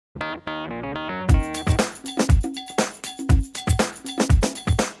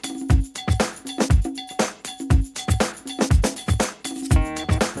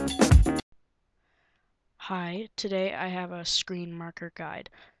Hi, today I have a screen marker guide.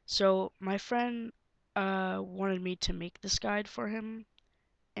 So my friend wanted me to make this guide for him,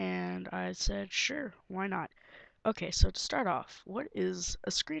 and I said, sure, why not? Okay, so to start off, what is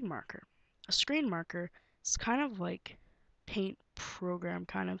a screen marker? A screen marker is kind of like paint program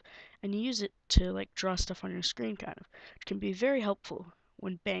kind of, and you use it to like draw stuff on your screen kind of. It can be very helpful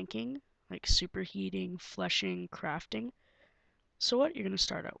when banking, like superheating, fleshing, crafting. So what you're going to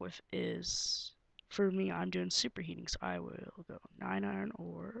start out with is, for me, I'm doing superheating, so I will go 9 iron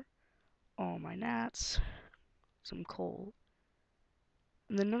ore, all my gnats, some coal,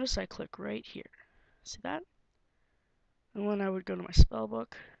 and then notice I click right here. See that? And when I would go to my spell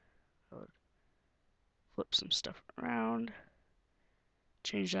book, I would flip some stuff around,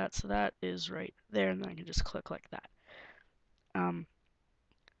 change that so that is right there, and then I can just click like that.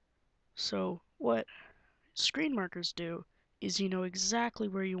 So what screen markers do is you know exactly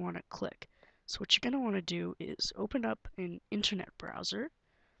where you want to click. So what you're going to want to do is open up an internet browser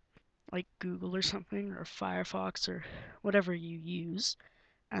like Google or something, or Firefox, or whatever you use,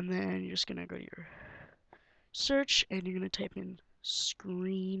 and then you're just gonna go to your search and you're gonna type in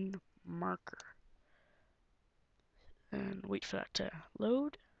screen marker and wait for that to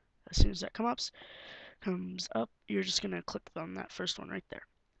load. As soon as that comes up, you're just gonna click on that first one right there.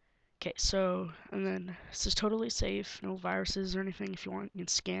 Okay, so, and then this is totally safe, no viruses or anything. If you want, you can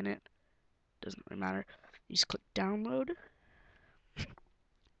scan it, doesn't really matter. You just click download,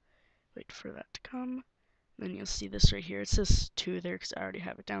 wait for that to come. Then you'll see this right here. It says 2 there because I already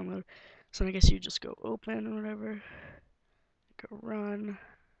have it downloaded. So I guess you just go open or whatever. Go run.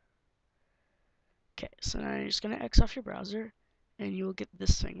 Okay, so now you're just going to X off your browser and you will get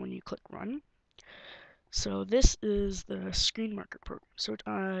this thing when you click run. So this is the screen marker program. So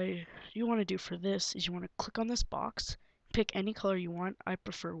what you want to do for this is you want to click on this box, pick any color you want. I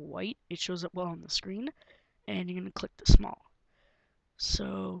prefer white. It shows up well on the screen. And you're going to click the small.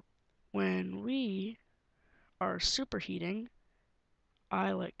 So when we are superheating,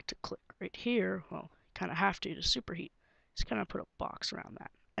 I like to click right here. Well, you kind of have to superheat. Just kind of put a box around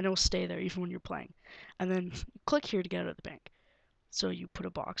that, and it will stay there even when you're playing. And then you click here to get out of the bank. So you put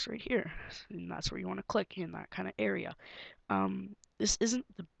a box right here, and that's where you want to click in that kind of area. This isn't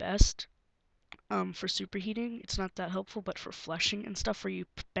the best for superheating. It's not that helpful, but for fleshing and stuff, where you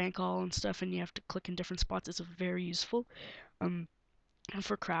bank all and stuff, and you have to click in different spots, it's very useful. And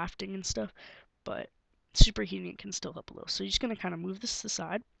for crafting and stuff, but superheating can still help a little. So you're just gonna kind of move this to the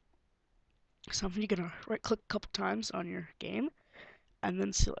side. So I'm gonna right click a couple times on your game and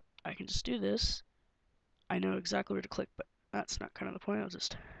then select. I can just do this. I know exactly where to click, but that's not kind of the point. I'll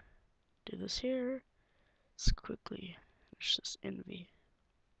just do this here. Let's quickly finish this envy.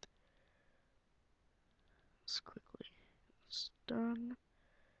 Let's quickly. It's done.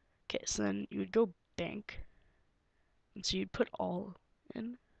 Okay, so then you would go bank, and so you'd put all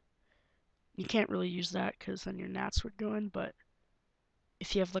in. You can't really use that because then your gnats would go in, but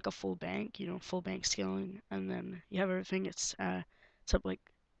if you have like a full bank, full bank scaling, and then you have everything, it's up like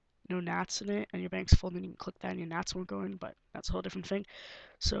no gnats in it, and your bank's full, then you can click that and your gnats won't go in, but that's a whole different thing.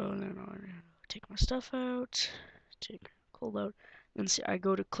 So then I'll take my stuff out, take cold out, then see I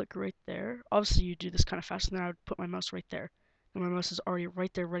go to click right there. Obviously you do this kind of fast, and then I would put my mouse right there, and my mouse is already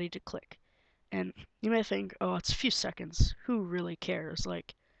right there ready to click. And you may think, oh, it's a few seconds, who really cares?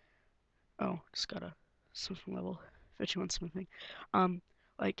 Like, oh, just got a something level 51 something.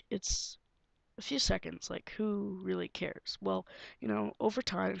 Like it's a few seconds, like who really cares? Well, over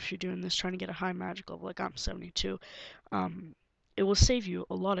time, if you're doing this trying to get a high magic level, like I'm 72, it will save you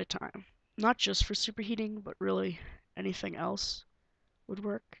a lot of time. Not just for superheating, but really anything else would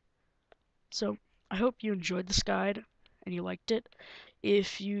work. So I hope you enjoyed this guide and you liked it.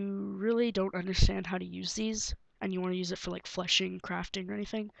 If you really don't understand how to use these and you want to use it for like fleshing, crafting, or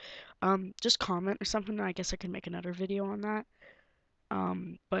anything, just comment or something. I guess I can make another video on that.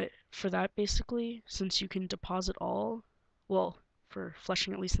 But for that, basically, since you can deposit all, well, for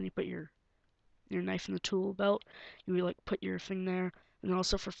fleshing at least, then you put your knife in the tool belt. You would like put your thing there, and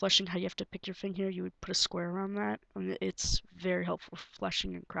also for fleshing, how you have to pick your thing here, you would put a square around that. And it's very helpful for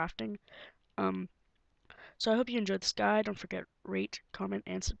fleshing and crafting. Um, so I hope you enjoyed this guide. Don't forget rate, comment,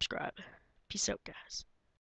 and subscribe. Peace out, guys.